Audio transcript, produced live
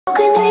Hi,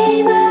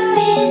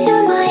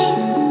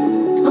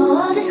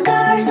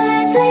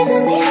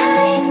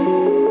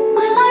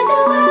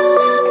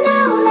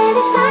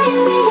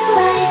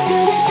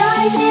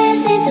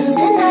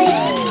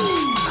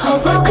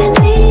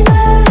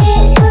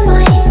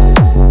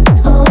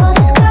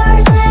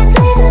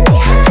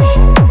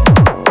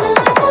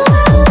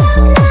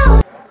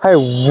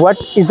 what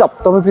is up?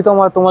 তুমি প্রীতম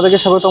আর তোমাদেরকে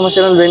স্বাগত আমার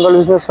চ্যানেল বেঙ্গল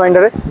বিজনেস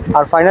ফাইন্ডারে।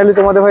 আর ফাইনালি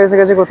তোমাদের ভাই এসে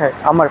গেছে কোথায়?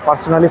 আমার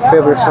পার্সোনালি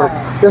ফেভারিট শোরুম।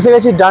 এসে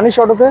গেছি ডানিশ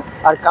অটোতে।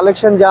 আর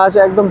কালেকশন যা আছে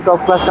একদম টপ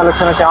ক্লাস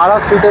কালেকশন আছে। আর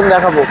 310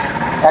 দেখাবো,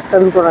 একটা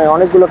দুটো নয়,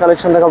 অনেকগুলো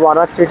কালেকশন দেখাবো। আর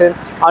 310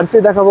 আরসি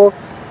দেখাবো,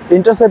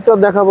 ইন্টারসেপ্টর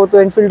দেখাবো। তো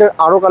এনফিল্ডের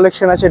আরও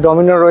কালেকশন আছে,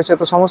 ডমিনার রয়েছে।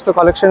 তো সমস্ত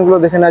কালেকশনগুলো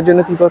দেখে নেওয়ার জন্য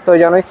কী করতে হয়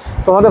জানোই,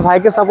 তোমাদের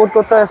ভাইকে সাপোর্ট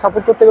করতে হয়।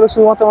 সাপোর্ট করতে গেলে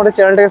শুধুমাত্র আমাদের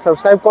চ্যানেলটাকে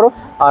সাবস্ক্রাইব করো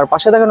আর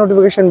পাশে থাকা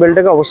নোটিফিকেশন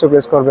বেলটাকে অবশ্যই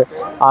প্রেস করবে।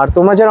 আর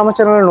তোমরা যারা আমার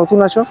চ্যানেলে নতুন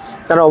আছো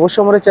তারা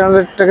অবশ্যই আমাদের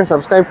চ্যানেলটাকে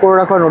সাবস্ক্রাইব করে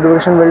রাখো আর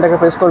নোটিফিকেশন বেলটাকে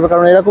প্রেস করবে,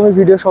 কারণ এরকমই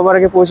ভিডিও সবার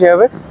আগে পৌঁছে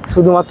যাবে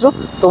শুধুমাত্র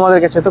তোমাদের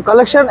কাছে। তো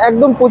কালেকশন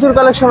একদম প্রচুর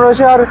কালেকশন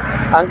রয়েছে। আর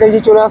আঙ্কেল জি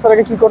চলে আসার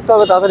আগে কী করতে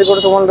হবে, তাড়াতাড়ি করে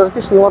তোমাদেরকে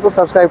শুধুমাত্র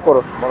সাবস্ক্রাইব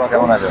করো।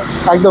 কেমন আছে?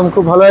 একদম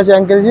খুব ভালো আছে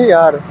আঙ্কেল জি।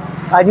 আর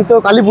আজই তো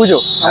কালী পুজো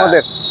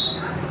আমাদের,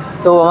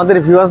 তো আমাদের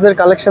ভিউয়ার্সদের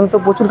কালেকশন তো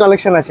প্রচুর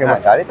কালেকশন আছে।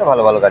 গাড়ি তো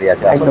ভালো ভালো গাড়ি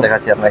আছে, আসুন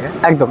দেখাচ্ছি আপনাকে।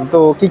 একদম, তো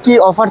কি কি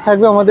অফার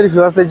থাকবে আমাদের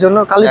ভিউয়ার্সদের জন্য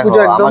কালী পুজো?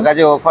 একদম আমার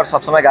কাছে অফার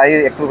সবসময় গাড়ি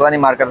একটুখানি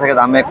মার্কেট থেকে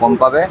দামে কম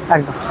পাবে।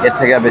 একদম, এর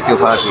থেকে বেশি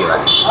অফার কি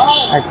হয়?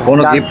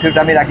 কোনো গিফট ফিফট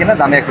আমি রাখি না,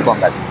 দামে একটু কম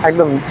রাখি।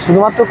 একদম,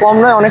 শুধুমাত্র কম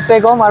নয়,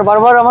 অনেকটাই কম। আর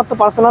বারবার আমার তো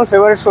পার্সোনাল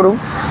ফেভারিট শোরুম।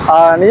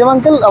 আর নিজাম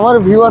আঙ্কেল, আমার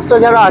ভিউয়ার্সরা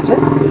যারা আছে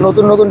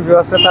নতুন নতুন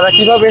ভিউয়ার্সরা, তারা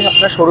কীভাবে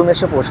আপনার শোরুমে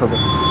এসে পৌঁছবে?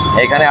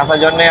 এখানে আসার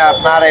জন্য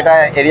আপনার এটা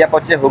এরিয়া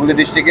পড়ছে হুগলি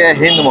ডিস্ট্রিক্টে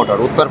হিন্দমোটর,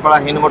 উত্তরপাড়া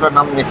হিন্দমোটর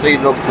নাম নিশ্চয়ই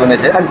লোক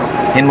শুনেছে।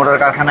 হিন্দমোটর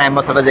কারখানা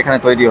অ্যাম্বাসেডর যেখানে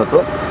তৈরি হতো।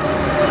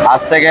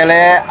 আসতে গেলে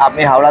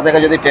আপনি হাওড়া থেকে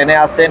যদি ট্রেনে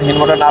আসছেন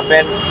হিন্দমোটর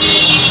নামবেন,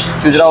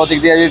 চুচড়া ওদিক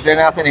দিয়ে যদি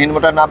ট্রেনে আসেন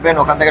হিন্দমোটর নামবেন,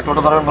 ওখান থেকে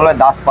টোটো ধরবেন, বলবেন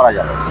দাসপাড়া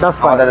যাবো,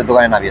 আমাদের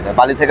দোকানে নামিয়ে দেবেন।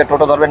 বালি থেকে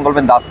টোটো ধরবেন,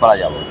 বলবেন দাসপাড়া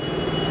যাবো।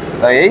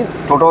 তো এই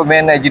টোটো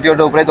মেন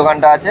জিটিওটার উপরে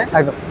দোকানটা আছে,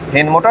 একদম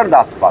হিন্দমোটর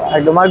দাসপাড়া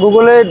একদম। আর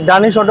গুগলে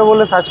ডানিশ অটো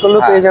বলে সার্চ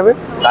করলেও পেয়ে যাবে।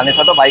 ডানিশ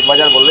অটো বাইক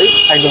বাজার বললেই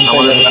একদম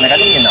আমাদের দোকানের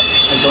কাছে নিয়ে নাম।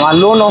 একদম। আর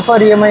লোন অফার,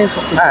 ইএমআই,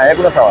 হ্যাঁ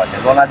এগুলো সব আছে।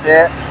 লোন আছে,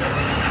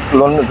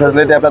 লোন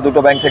ফেসিলিটি আপনার দুটো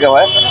ব্যাংক থেকে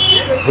হয়,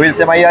 হুইলস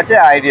এমআই আছে,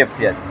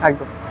 আইডিএফসি আছে।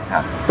 একদম,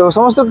 হ্যাঁ। তো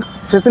সমস্ত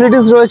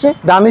ফেসিলিটিস রয়েছে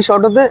ডানিশ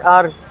অটোতে।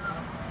 আর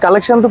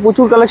কালেকশন তো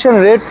প্রচুর কালেকশন,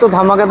 রেট তো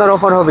ধামাকাদার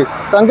অফার হবে।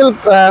 তো আঙ্কেল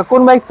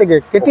কোন বাইক থেকে?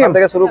 কেটিএম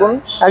থেকে শুরু করুন।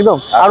 একদম,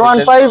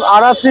 R15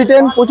 আর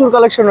 310 প্রচুর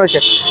কালেকশন রয়েছে।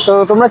 তো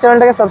তোমরা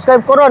চ্যানেলটাকে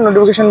সাবস্ক্রাইব করো আর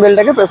নোটিফিকেশন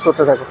বেলটাকে প্রেস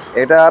করতে থাকো।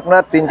 এটা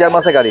আপনার 3-4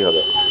 মাসে গাড়ি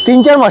হবে।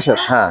 3-4 মাসের?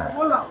 হ্যাঁ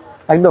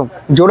একদম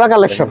জোড়া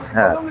কালেকশন।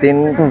 হ্যাঁ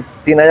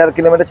 3000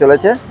 কিলোমিটার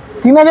চলেছে।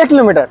 3000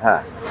 কিলোমিটার?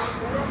 হ্যাঁ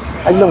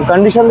একদম।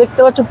 কন্ডিশন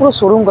দেখতে পাচ্ছ পুরো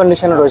শোরুম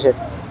কন্ডিশনে রয়েছে।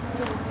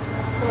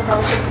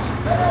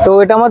 তো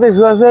এটা আমাদের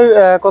ভিউয়ার্সদের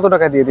কত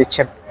টাকা দিয়ে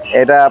দিচ্ছেন?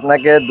 এটা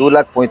আপনাকে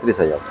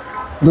 2,35,000।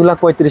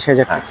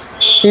 2,35,000,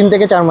 3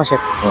 থেকে 4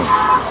 মাসের।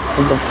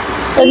 একদম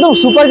একদম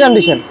সুপার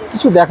কন্ডিশন,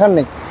 কিছু দেখার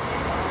নেই।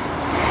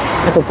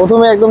 তো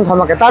প্রথমে একদম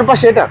ধামাকা। তার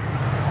পাশে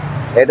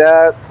এটা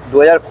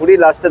 2020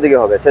 লাস্টের দিকে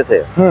হবে, শেষে।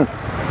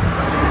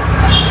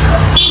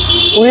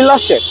 20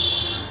 লাস্টে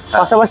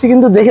পাশাপাশি,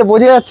 কিন্তু দেখে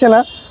বোঝা যাচ্ছে না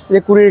যে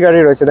 20 গাড়ি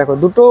রয়েছে। দেখো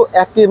দুটো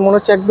একই মনে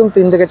হচ্ছে, একদম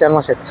 3 থেকে 4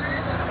 মাসের।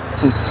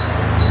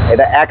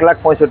 এটা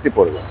 1,65,000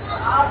 পড়বে।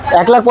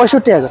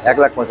 1,65,000?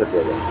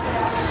 1,65,000।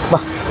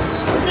 বাহ,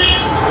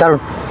 দারুণ।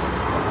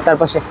 তার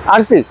পাশে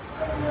আরসি,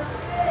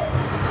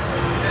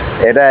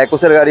 এটা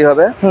 21-এর গাড়ি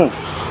হবে।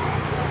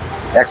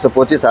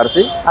 125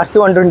 আরসি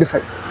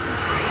 125।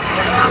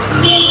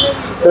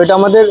 তো এটা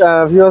আমাদের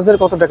ভিউয়ার্সদের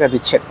কত টাকা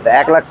দিচ্ছে?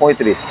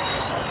 1,35,000।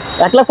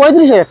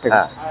 1,35,000 টাকা।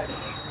 হ্যাঁ,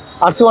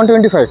 আরসি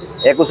 125,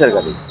 21-এর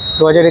গাড়ি,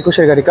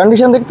 2021-এর গাড়ি।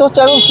 কন্ডিশন দেখতে হচ্ছে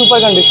একদম সুপার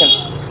কন্ডিশন।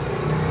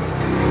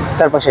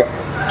 তার পাশে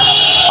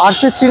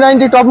আরসি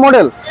 390 টপ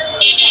মডেল।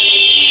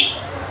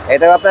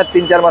 এটাও আপনার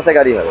 3-4 মাসে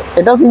গাড়ি হবে।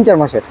 এটাও 3-4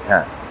 মাসের?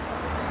 হ্যাঁ।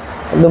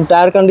 একদম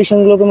টায়ার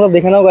কন্ডিশনগুলো তোমরা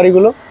দেখে নাও,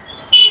 গাড়িগুলো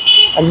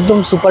একদম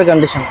সুপার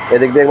কন্ডিশন।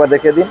 এদিক দিয়ে একবার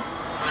দেখিয়ে দিন।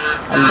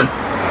 একদম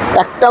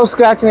একটাও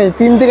স্ক্র্যাচ নেই,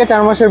 3 থেকে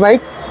 4 মাসের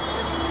বাইক।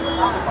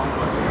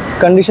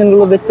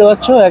 কন্ডিশনগুলো দেখতে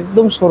পাচ্ছ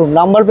একদম শোরুম।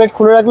 নাম্বার প্লেট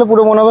খুলে রাখলে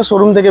পুরো মনে হবে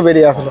শোরুম থেকে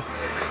বেরিয়ে আসলো।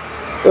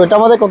 তো এটা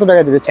আমাদের কত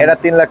টাকা দিয়ে দিচ্ছেন? এটা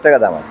 3 লাখ টাকা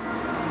দাম আছে।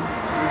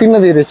 3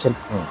 দিয়ে দিচ্ছেন?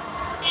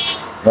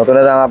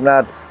 নতুনের দাম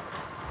আপনার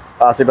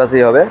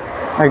 80-85 হবে।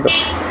 একদম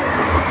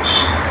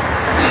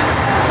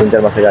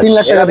 3-4 মাসে গাড়ি 3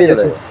 লাখ টাকা দিয়ে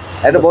দিচ্ছেন।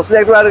 একটু বসলে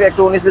একটু আর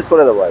একটু 19-20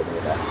 করে দেবো।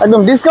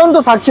 একদম ডিসকাউন্ট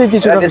তো থাকছেই,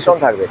 কিছু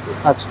ডিসকাউন্ট থাকবে।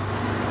 আচ্ছা।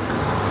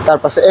 তার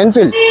পাশে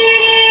এনফিল্ড,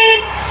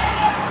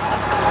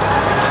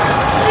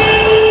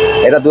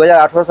 এটা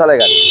 2018 সালের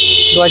গাড়ি।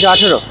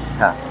 2018?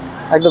 হ্যাঁ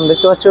একদম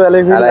দেখতে পাচ্ছ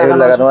অ্যালয় হুইল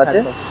লাগানো আছে।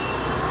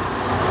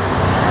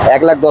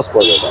 1,10,000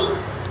 পড়বে।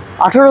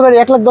 18 গাড়ি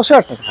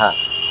 1,10,000 টাকা? হ্যাঁ।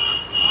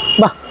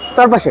 বাহ।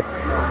 তার পাশে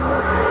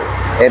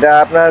এটা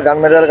আপনার গান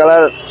মেটাল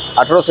কালার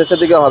 18 শেষের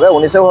দিকে হবে,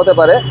 19-এও হতে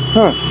পারে।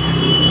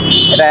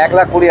 এটা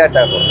 1,20,000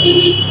 টাকা।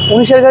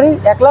 19-এর গাড়ি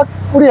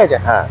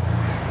 1,20,000? হ্যাঁ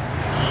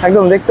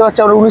একদম দেখতে পাচ্ছ।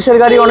 আমরা 19-এর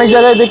গাড়ি অনেক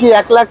জায়গায় দেখি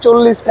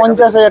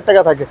 1,40,000-50,000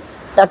 টাকা থাকে,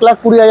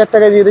 1,20,000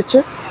 টাকা দিয়ে দিচ্ছে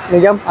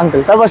নিজাম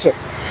আঙ্কেল। তার পাশে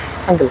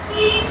আঙ্কেল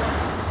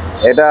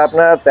এটা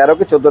আপনার 13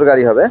 কি 14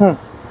 গাড়ি হবে।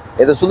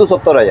 এ তো শুধু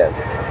 70,000।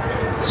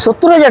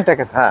 70,000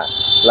 টাকা? হ্যাঁ,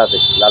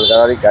 ক্লাসিক লাল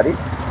কালারের গাড়ি,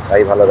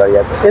 গাড়ি ভালো গাড়ি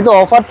আছে। এ তো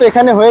অফার তো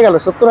এখানে হয়ে গেল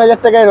 70,000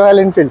 টাকায় রয়্যাল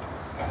এনফিল্ড।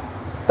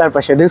 তার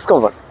পাশে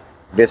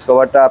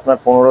ডিসকভারটা আপনার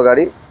 15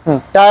 গাড়ি,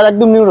 টায়ার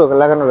একদম নিউ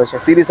লাগানো রয়েছে,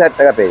 30,000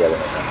 টাকা পেয়ে যাবেন।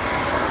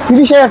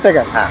 30,000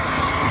 টাকা? হ্যাঁ,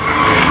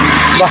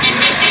 বাহ,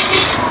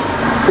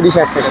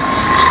 30,000 টাকা।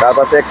 তার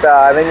পাশে একটা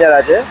অ্যাভেঞ্জার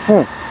আছে,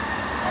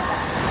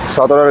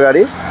 17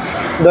 গাড়ি,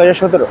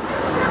 2017,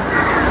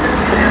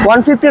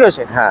 150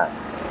 রয়েছে। হ্যাঁ,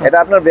 এটা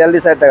আপনার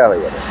 42,000 টাকা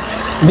হয়ে যাবে।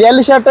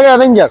 42,000 টাকা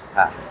অ্যাভেঞ্জার?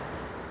 হ্যাঁ।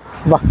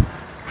 বাহ।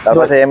 তার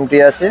পাশে এমটি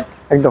আছে,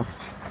 একদম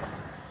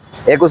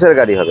 21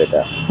 গাড়ি হবে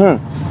এটা।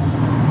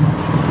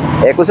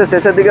 21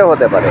 শেষের দিকেও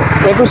হতে পারে।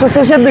 21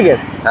 শেষের দিকে?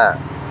 হ্যাঁ,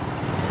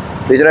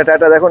 পিছনের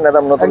টায়ারটা দেখুন,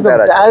 একদম নতুন টায়ার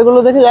আছে। টায়ারগুলো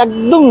দেখে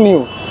একদম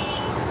নিউ।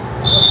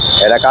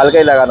 এটা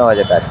কালকেই লাগানো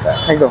হয়েছে টায়ারটা।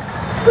 একদম।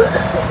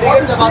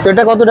 তো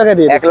এটা কত টাকা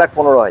দিয়ে?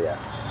 1,15,000।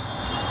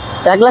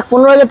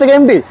 1,15,000 টাকা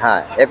এমটি?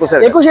 হ্যাঁ,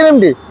 21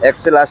 এমটি?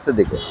 21 লাস্টের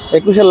দিকে।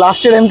 21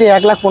 লাস্টের এমটি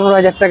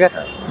 1,15,000 টাকা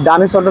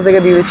ডানিশ অটো থেকে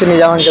দিয়ে দিচ্ছে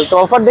নিজাম আঙ্কেল। তো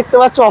অফার দেখতে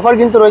পাচ্ছ, অফার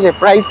কিন্তু রয়েছে,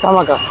 প্রাইস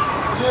ধামাকা।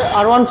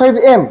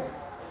 R15M,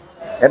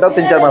 এটাও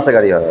 3-4 মাসের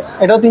গাড়ি হবে।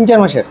 এটাও 3-4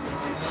 মাসের।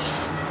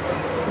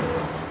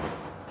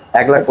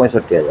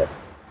 1,65,000।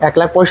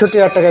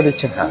 1,65,000 টাকা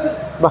দিচ্ছে।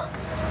 বাহ।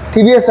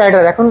 টিভিএস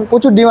রাইডার এখন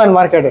প্রচুর ডিমান্ড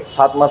মার্কেটে।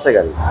 7 মাসের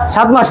গাড়ি।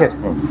 7 মাসের?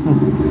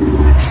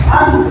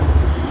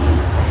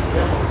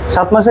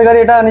 7 মাসের গাড়ি।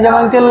 এটা নিজাম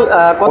আঙ্কেল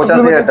কত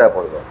 85,000 টাকা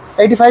পড়বে।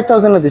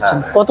 85,000 এ দিচ্ছেন।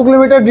 কত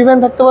কিলোমিটার ড্রিভেন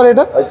থাকতে পারে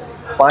এটা?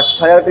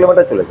 5,000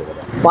 কিলোমিটার চলে যাবে।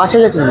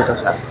 5,000 কিলোমিটার।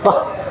 বাহ,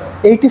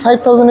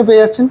 85,000 এ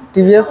পেয়ে যাচ্ছেন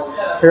টিভিএস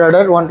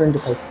রাইডার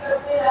 125।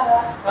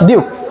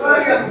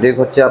 ডিউক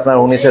হচ্ছে আপনার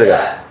 19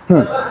 গাড়ি।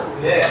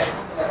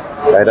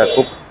 এটা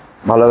খুব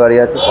ভালো গাড়ি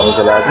আছে, কমে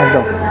চলে আছে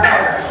একদম।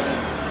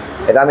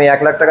 এটা আমি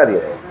 1 লাখ টাকা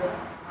দিয়ে।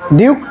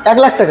 ডিউক 1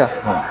 লাখ টাকা?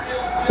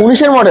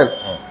 19 মডেল,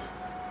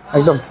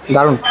 একদম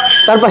দারুণ।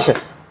 তার পাশে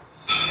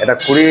এটা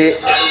 20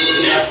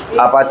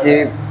 আপাচি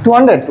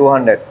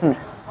 200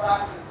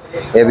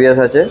 এবিএস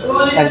আছে,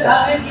 একদম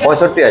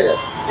 65,000।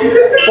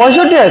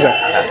 65,000?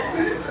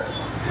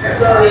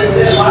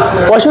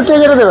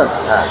 65,000 দেবেন?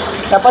 হ্যাঁ।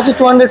 অ্যাপাচি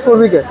 200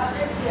 4BK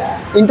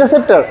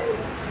ইন্টারসেপ্টর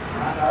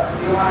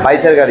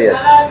 22 গাড়ি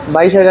আছে।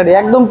 22 গাড়ি,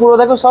 একদম পুরো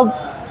দেখো সব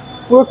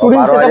পুরো টুরিং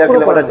সেটআপ 12,000 পুরো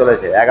কিলোমিটার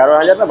চলেছে।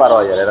 11,000 না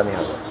 12,000 এরকমই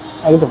হবে।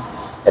 একদম।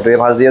 একটু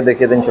ভাঁজ দিয়ে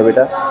দেখিয়ে দিন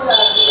ছবিটা।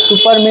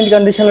 সুপার মিন্ট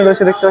কন্ডিশনে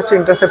রয়েছে, দেখতে পাচ্ছ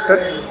ইন্টারসেপ্টর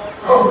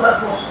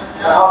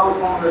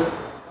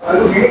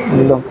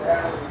একদম।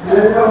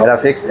 এটা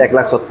ফিক্স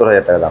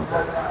 1,70,000 টাকা দাম।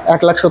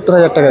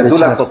 1,70,000 টাকা দিচ্ছেন?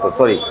 2,70,000,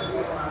 সরি,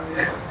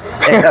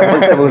 এটা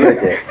বলতে ভুল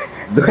হয়েছে,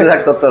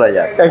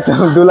 2,70,000। একদম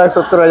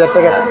 2,70,000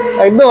 টাকা।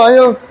 একদম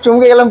আমিও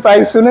চমকে গেলাম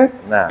প্রাইস শুনে।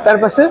 না। তার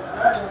পাশে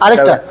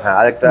আরেকটা? হ্যাঁ,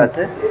 আরেকটা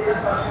আছে।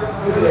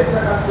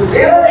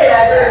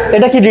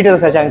 এটা কি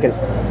ডিটেলস আছে আঙ্কেল?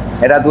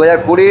 এটা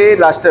 2020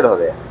 লাস্টের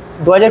হবে।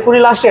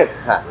 2020 লাস্টের?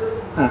 হ্যাঁ।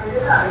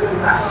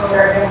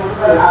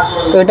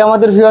 তো এটা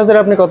আমাদের ভিউয়ার্সদের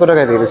আপনি কত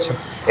টাকা দিয়ে দিচ্ছেন?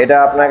 এটা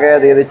আপনাকে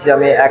দিয়ে দিচ্ছি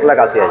আমি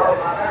 1,80,000।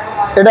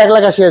 এটা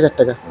 1,80,000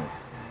 টাকা।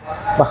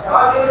 বাহ।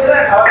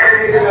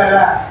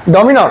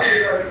 ডমিনর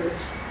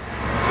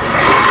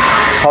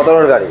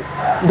 17 গাড়ি,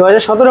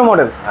 2017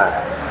 মডেল? হ্যাঁ।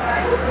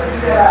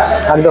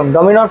 একদম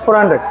ডমিনর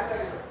 400,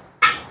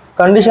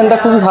 কন্ডিশনটা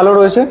খুবই ভালো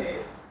রয়েছে।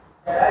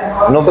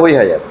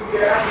 90,000।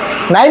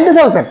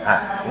 90,000?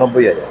 হ্যাঁ,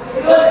 90,000।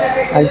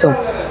 একদম।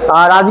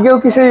 আর আজকেও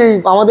কি সেই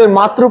আমাদের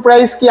মাত্র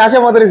প্রাইস কি আছে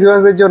আমাদের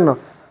ভিউয়ার্সদের জন্য?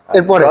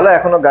 এরপরে চলো,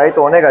 এখনো গাড়ি তো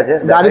অনেক আছে,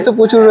 গাড়ি তো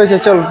প্রচুর রয়েছে।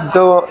 চল,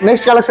 তো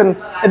নেক্সট কালেকশন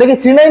এটা কি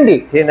 390?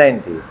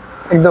 390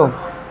 একদম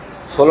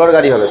 16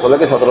 গাড়ি হবে, 16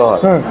 কি 17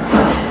 হবে।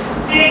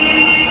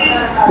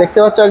 দেখতে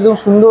পাচ্ছ একদম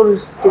সুন্দর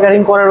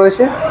স্টিকারিং করা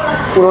রয়েছে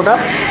পুরোটা।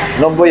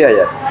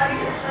 90,000।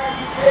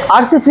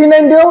 RC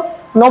 390ও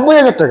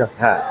 90,000 টাকা?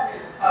 হ্যাঁ।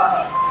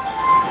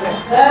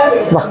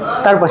 বাহ।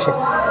 তার পাশে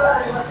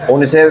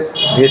 19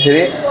 V3,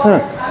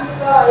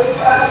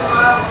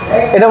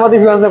 এটার মধ্যে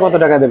ভিউয়ার্সদের কত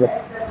টাকা দেবে?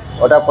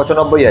 ওটা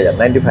 95,000,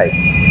 95।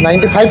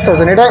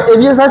 95,000। এটা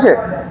এবিএস আছে?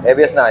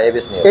 এবিএস না,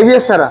 এবিএস নেই।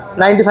 এবিএস ছাড়া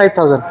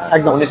 95,000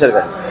 একদম। 19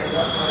 গাড়ি,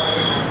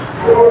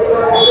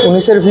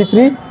 19 V3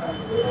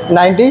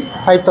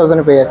 95,000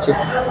 পেয়ে যাচ্ছি।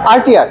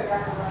 RTR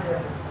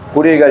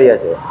 20 গাড়ি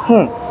আছে,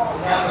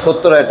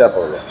 70,000 টাকা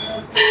পড়বে।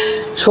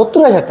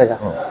 70,000 টাকা?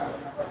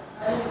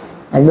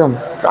 একদম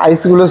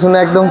প্রাইসগুলো শুনে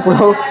একদম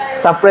পুরো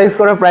সারপ্রাইজ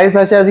করা প্রাইস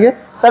আছে আজকে।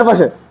 তার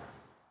পাশে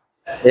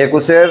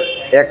 21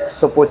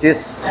 125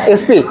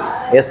 এসপি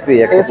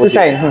 125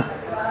 সাইন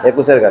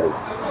 21 গাড়ি,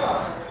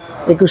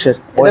 21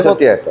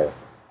 65,000 টাকা।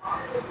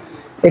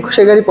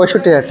 21 গাড়ি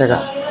 65,000 টাকা।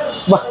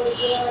 বাহ।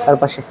 তার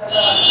পাশে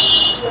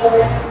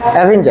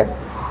অ্যাভেঞ্জার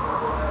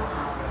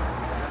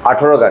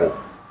 18 গাড়ি,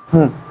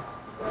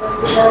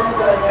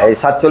 এই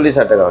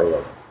 47,000 টাকা হয়ে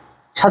যাবে।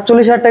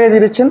 47,000 টাকা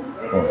দিয়ে দিচ্ছেন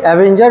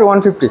অ্যাভেঞ্জার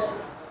 150,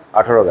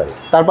 18 গাড়ি।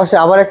 তার পাশে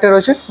আবার একটা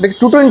রয়েছে, এটা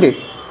 220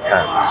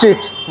 হ্যাঁ,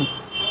 স্ট্রিট।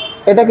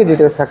 এটা কি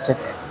ডিটেলস থাকছে?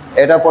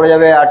 এটা পড়ে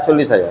যাবে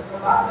 48,000।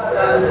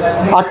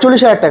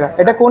 48,000 টাকা।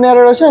 এটা কোন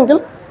ইয়ারে রয়েছে আঙ্কেল?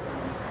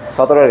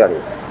 17 গাড়ি,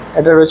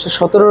 এটা রয়েছে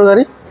 17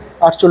 গাড়ি,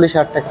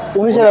 48,000 টাকা।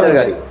 19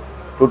 গাড়ি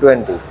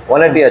 220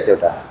 180 আছে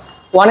ওটা।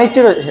 180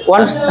 রয়েছে,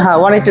 হ্যাঁ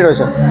 180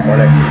 রয়েছে।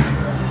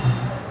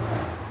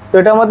 তো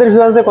এটা আমাদের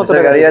ভিউয়ার্সদের কত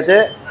টাকা গাড়ি আছে?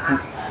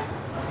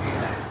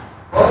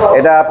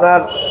 এটা আপনার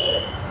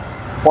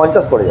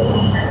 50 পড়ে যাবে,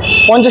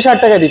 50-60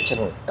 টাকায় দিচ্ছেন।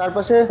 তার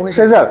পাশে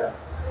ফ্রেজার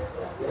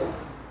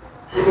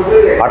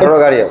 18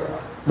 গাড়ি হবে,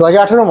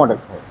 2018 মডেল,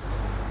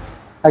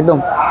 একদম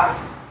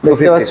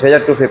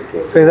ফ্রেজার 250,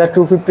 ফ্রেজার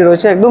 250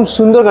 রয়েছে, একদম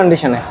সুন্দর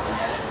কন্ডিশনে।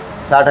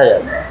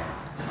 60,000,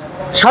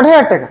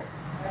 60,000 টাকা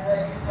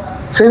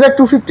ফ্রেজার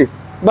 250,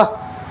 বাহ।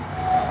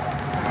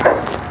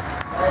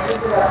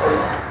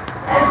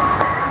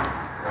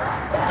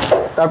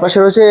 তার পাশে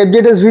রয়েছে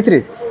FZS V3,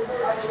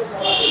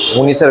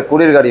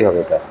 19-20 গাড়ি হবে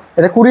এটা।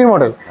 এটা 20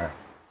 মডেল,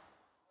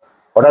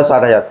 ওটা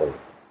 60,000 পড়বে।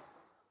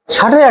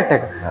 60,000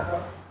 টাকা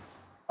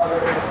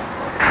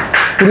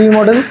 20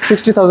 মডেল,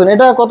 60,000।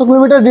 এটা কত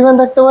কিলোমিটার ড্রিভেন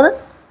থাকতে পারে?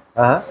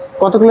 হ্যাঁ,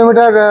 কত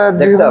কিলোমিটার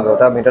দেখতে হবে,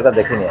 ওটা মিটারটা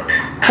দেখিনি আমি।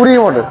 20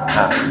 মডেল,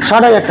 হ্যাঁ,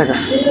 60,000 টাকা।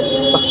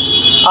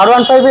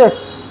 R15S,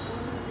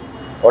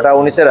 ওটা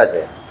 19-এর আছে।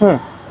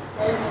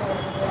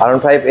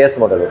 R15S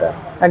মডেল, ওটা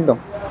একদম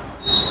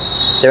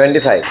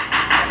 75,000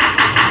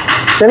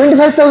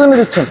 এ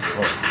দিচ্ছেন,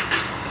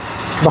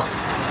 বাহ।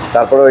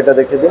 তারপরে ওইটা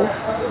দেখে দিন,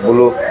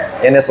 ব্লু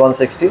NS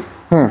 160,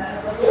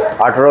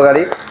 18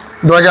 গাড়ি,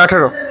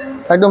 2018।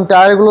 একদম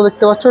টায়ারগুলো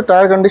দেখতে পাচ্ছ,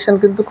 টায়ার কন্ডিশন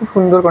কিন্তু খুব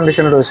সুন্দর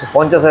কন্ডিশনে রয়েছে।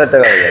 50,000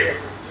 টাকা হয়ে যাবে।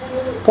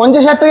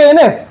 50,000 টাকা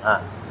NS,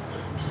 হ্যাঁ,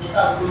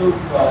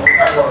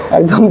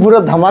 একদম পুরো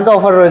ধামাকা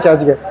অফার রয়েছে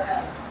আজকে।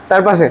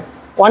 তার পাশে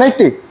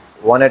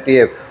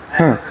 180F,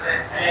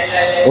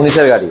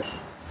 19-এর গাড়ি,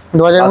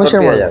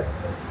 2019-এর মডেল, 62,000।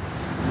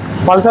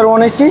 পালসার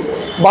 180,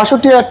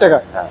 62,000 টাকা।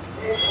 হ্যাঁ,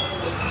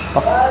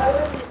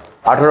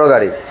 18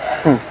 গাড়ি,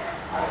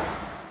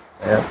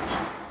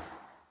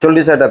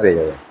 40,000 টাকা পেয়ে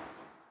যাবে।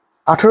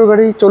 18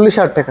 গাড়ি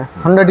 40,000 টাকা,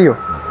 হন্ডা ডিও।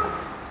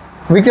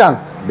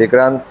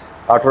 বিক্রান্ত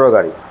 18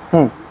 গাড়ি,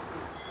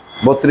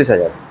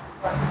 32,000।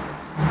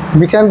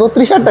 বিক্রান্ত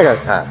 32,000 টাকা,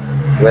 হ্যাঁ,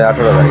 ওই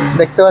 18 গাড়ি।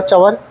 দেখতে পাচ্ছ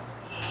আবার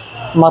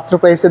মাত্র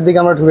প্রাইসের দিকে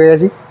আমরা ঢুকে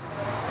গেছি।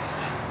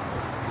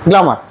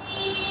 গ্ল্যামার,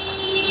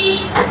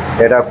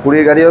 এটা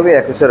 20 গাড়ি হবে,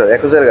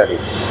 21-এর গাড়ি,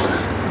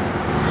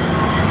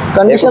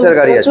 কন্ডিশন 21-এর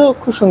গাড়ি আছে,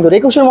 খুব সুন্দর,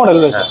 21-এর মডেল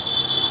রয়েছে।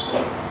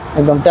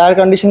 একদম টায়ার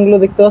কন্ডিশন গুলো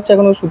দেখতে পাচ্ছ,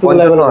 এখনো সুতো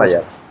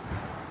 55,000।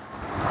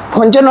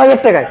 55,000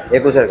 টাকায়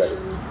 21-এর গাড়ি,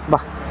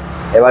 বাহ।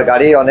 এবার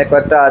গাড়ি অনেক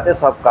কয়েকটা আছে,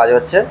 সব কাজ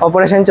হচ্ছে,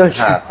 অপারেশন চলছে।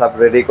 হ্যাঁ, সব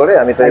রেডি করে।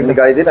 আমি তো এমনি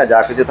গাড়ি দিই না, যা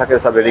কিছু থাকে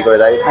সব রেডি করে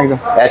দেয়। একদম।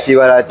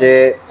 অ্যাচিভার আছে,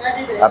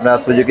 আপনার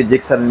সুজুকি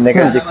জিক্সার,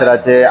 নেকেল জিক্সার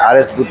আছে,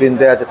 RS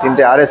 2-3টে আছে,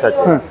 3টে RS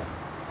আছে,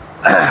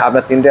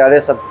 আপনার 3টে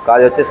RS সব কাজ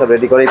হচ্ছে, সব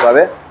রেডি করেই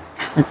পাবে।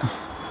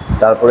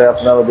 তারপরে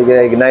আপনার ওদিকে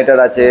ইগনাইটার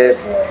আছে,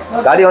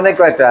 গাড়ি অনেক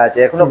কয়েকটা আছে,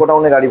 এখনো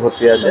গোটাউনে গাড়ি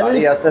ভর্তি আছে।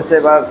 গাড়ি আস্তে আস্তে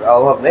এবার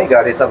অভাব নেই,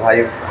 গাড়ি সব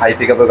হাই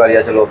পিকআপের গাড়ি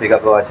আছে, লো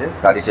পিকআপও আছে,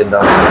 গাড়ি চিন্তা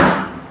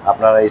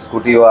আপনার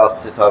স্কুটিও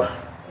আসছে, সব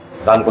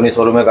ডানকুনি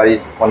শোরুমে গাড়ি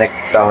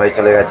অনেকটা হয়ে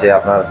চলে গেছে,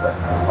 আপনার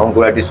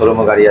অঙ্কুরাটি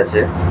শোরুমে গাড়ি আছে।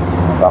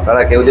 তো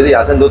আপনারা কেউ যদি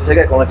আসেন দূর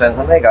থেকে, কোনো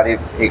টেনশন নেই, গাড়ি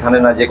এখানে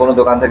না যে কোনো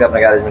দোকান থেকে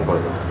আপনাকে অ্যারেঞ্জমেন্ট করে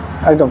দেবো।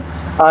 একদম।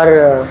 আর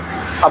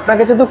আপনার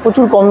কাছে তো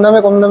প্রচুর কম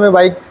দামে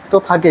বাইক তো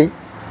থাকেই,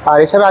 আর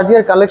এছাড়া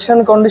আজকের কালেকশন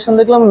কন্ডিশন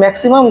দেখলাম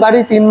ম্যাক্সিমাম গাড়ি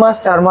 3 মাস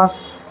 4 মাস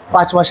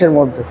 5 মাসের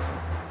মধ্যে।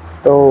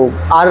 তো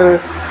আর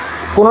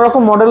কোনো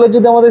রকম মডেলের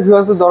যদি আমাদের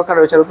ভিউয়ার্সদের দরকার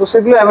হয়েছে তো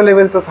সেগুলো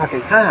অ্যাভেলেবেল তো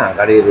থাকেই। হ্যাঁ,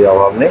 গাড়ির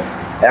অভাব নেই।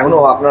 এখনো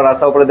আপনার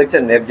রাস্তা উপরে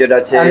দেখছেন FZ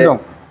আছে, একদম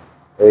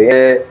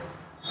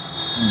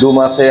 2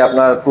 মাসে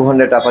আপনার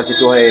 200 আপাচি,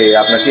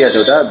 আপনার কি আছে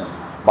ওটা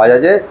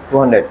বাজাজে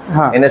 200,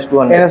 NS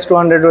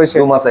 200 রয়েছে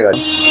 2 মাসে গাড়ি।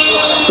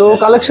 তো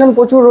কালেকশন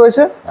প্রচুর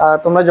রয়েছে।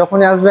 তোমরা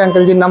যখনই আসবে,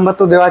 আঙ্কেলজির নাম্বার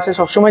তো দেওয়া আছে,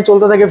 সবসময়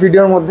চলতে থাকে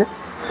ভিডিওর মধ্যে,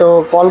 তো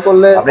কল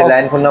করলে আপনি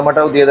লাইন ফোন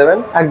নাম্বারটাও দিয়ে দেবেন।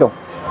 একদম,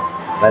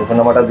 লাইন ফোন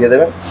নাম্বারটা দিয়ে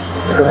দেবেন,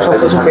 সব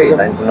কিছু পেয়ে যাবেন।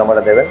 লাইন ফোন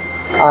নাম্বারটা দেবেন।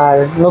 আর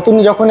নতুন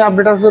যখনই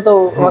আপডেট আসবে তো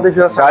আমাদের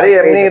ভিউয়ার্স গাড়ি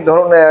এমনি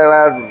ধরুন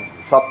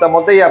সপ্তাহের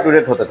মধ্যেই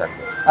আপডেট হতে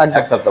থাকবে,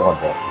 এক সপ্তাহের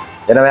মধ্যে।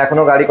 যেরকম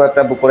এখনো গাড়ি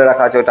কয়েকটা বুক করে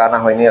রাখা আছে, ওটা আনা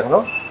হয়নি এখনো,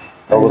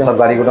 তো সব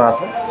গাড়িগুলো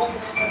আসবে।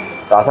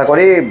 তো আশা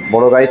করি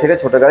বড় গাড়ি থেকে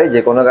ছোট গাড়ি যে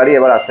কোনো গাড়ি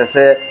এবার আস্তে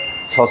আস্তে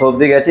 600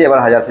 অব্দি গেছি, এবার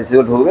 1000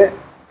 সিসিও ঢুকবে,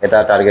 এটা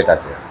টার্গেট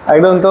আছে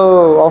একদম। তো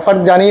অফার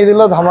জানিয়ে দিল,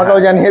 ধামাকাও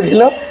জানিয়ে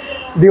দিল,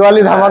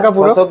 দিওয়ালি ধামাকা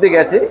পুরো। 600 অব্দি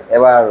গেছি,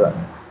 এবার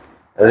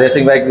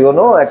রেসিং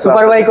বাইকগুলো,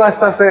 সুপার বাইকও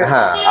আস্তে আস্তে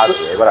হ্যাঁ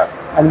আসবে, এবার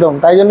আসবে একদম।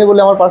 তাই জন্যই বলি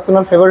আমার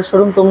পার্সোনাল ফেভারিট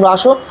শোরুম। তোমরা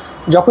আসো,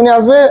 যখনই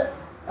আসবে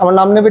আমার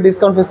নাম নেবে,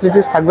 ডিসকাউন্ট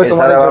ফেসিলিটিস থাকবে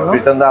তোমাদের জন্য।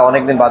 প্রীতমদা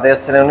অনেকদিন বাদে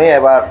এসেছেন উনি,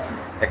 এবার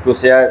একটু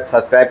শেয়ার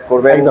সাবস্ক্রাইব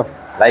করবেন,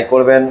 লাইক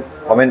করবেন,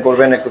 কমেন্ট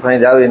করবেন, একটুখানি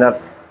যাও। এনার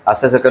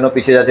আস্তে আস্তে কেন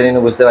পিছিয়ে যাচ্ছেন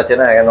ইনি বুঝতে পারছে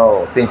না, কেন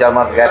 3-4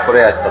 মাস গ্যাপ করে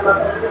আসছে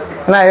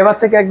না, এবার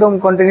থেকে একদম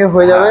কন্টিনিউ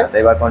হয়ে যাবে।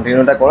 এবার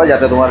কন্টিনিউটা করো,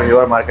 যাতে তোমার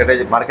ভিউয়ার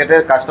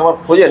মার্কেটের কাস্টমার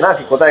খোঁজে না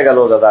কি কোথায় গেল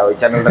দাদা, ওই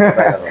চ্যানেলটা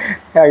কোথায় গেল,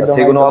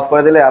 সেগুলো অফ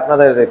করে দিলে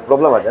আপনাদের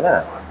প্রবলেম আছে না,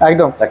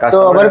 একদম। তো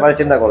আবার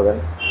চিন্তা করবেন।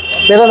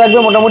 পেতে থাকবে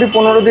মোটামুটি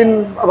 15 দিন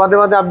বাদে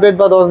আপডেট,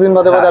 বা 10 দিন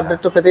বাদে আপডেট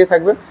তো পেতেই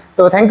থাকবে।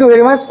 তো থ্যাংক ইউ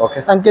ভেরি মাচ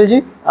আঙ্কেলজি,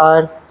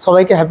 আর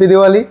সবাইকে হ্যাপি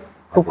দিওয়ালি,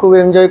 খুব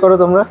এনজয় করো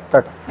তোমরা,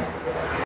 টাটা।